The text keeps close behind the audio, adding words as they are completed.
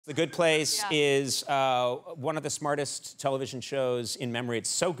The Good Place is one of the smartest television shows in memory. It's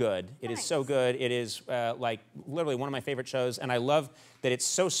so good. It is so good. It is like literally one of my favorite shows, and I love that it's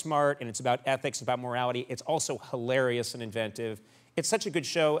so smart and it's about ethics, about morality. It's also hilarious and inventive. It's such a good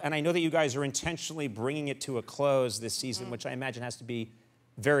show, and I know that you guys are intentionally bringing it to a close this season, which I imagine has to be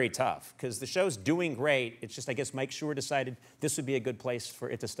very tough, because the show's doing great. It's just, I guess, Mike Schur decided this would be a good place for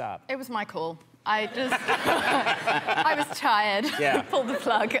it to stop. It was my call. I was tired. Yeah. Pulled the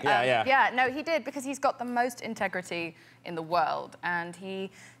plug. Yeah, no, he did, because he's got the most integrity in the world, and he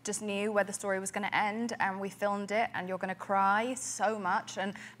just knew where the story was going to end, and we filmed it, and you're going to cry so much.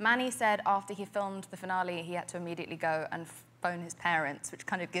 And Manny said after he filmed the finale, he had to immediately go and phone his parents, which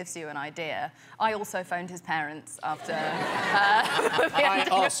kind of gives you an idea. I also phoned his parents after.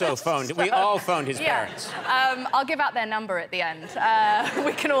 We all phoned his parents. I'll give out their number at the end.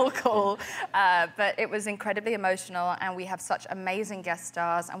 We can all call. But it was incredibly emotional, and we have such amazing guest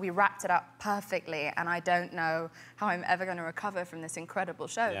stars, and we wrapped it up perfectly. And I don't know how I'm ever going to recover from this incredible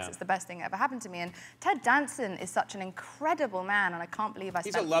show. Yeah. It's the best thing that ever happened to me. And Ted Danson is such an incredible man, and I can't believe I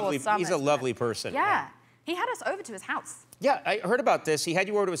spent 4 summers. He's a lovely person. Yeah. He had us over to his house. Yeah, I heard about this. He had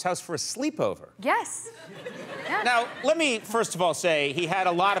you over to his house for a sleepover. Yes. Yeah. Now, let me first of all say he had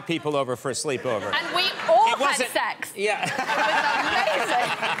a lot of people over for a sleepover. And we all had sex. Yeah. It was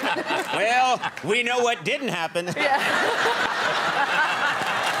amazing. Well, we know what didn't happen. Yeah.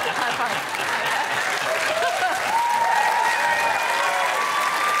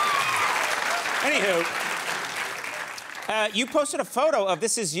 Anywho, you posted a photo of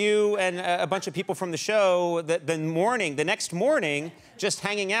this is you and a bunch of people from the show the next morning, just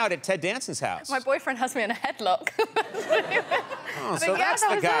hanging out at Ted Danson's house. My boyfriend has me in a headlock. Oh, so that's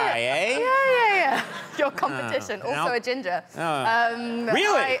the guy, eh? Yeah. Your competition, also a ginger.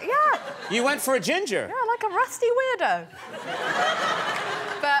 Really? Yeah. You went for a ginger? Yeah, like a rusty weirdo.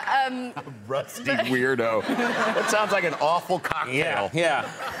 But, a rusty weirdo. That sounds like an awful cocktail. Yeah.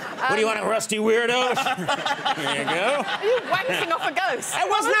 What do you want, a rusty weirdo? There you go. Are you wanking off a ghost? I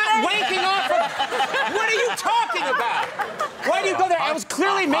was not wanking off a... What are you talking about? Why do you go there? I was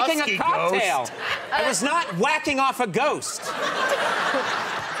clearly making a cocktail. I was not whacking off a ghost.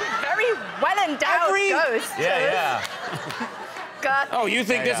 Very well-endowed ghost. Yeah. Oh, you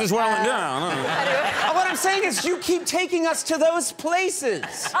think this is well endowed? What I'm saying is you keep taking us to those places.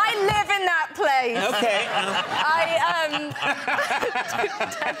 I live in that place. Okay.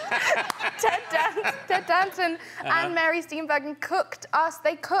 Ted Danson and Mary Steenburgen cooked us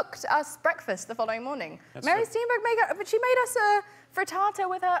breakfast the following morning. Mary Steenburgen made us a frittata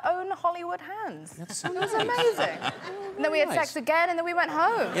with her own Hollywood hands. It was amazing. And then we had sex again, and then we went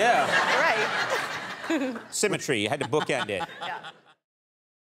home. Yeah. Great. Symmetry. You had to bookend it. Yeah.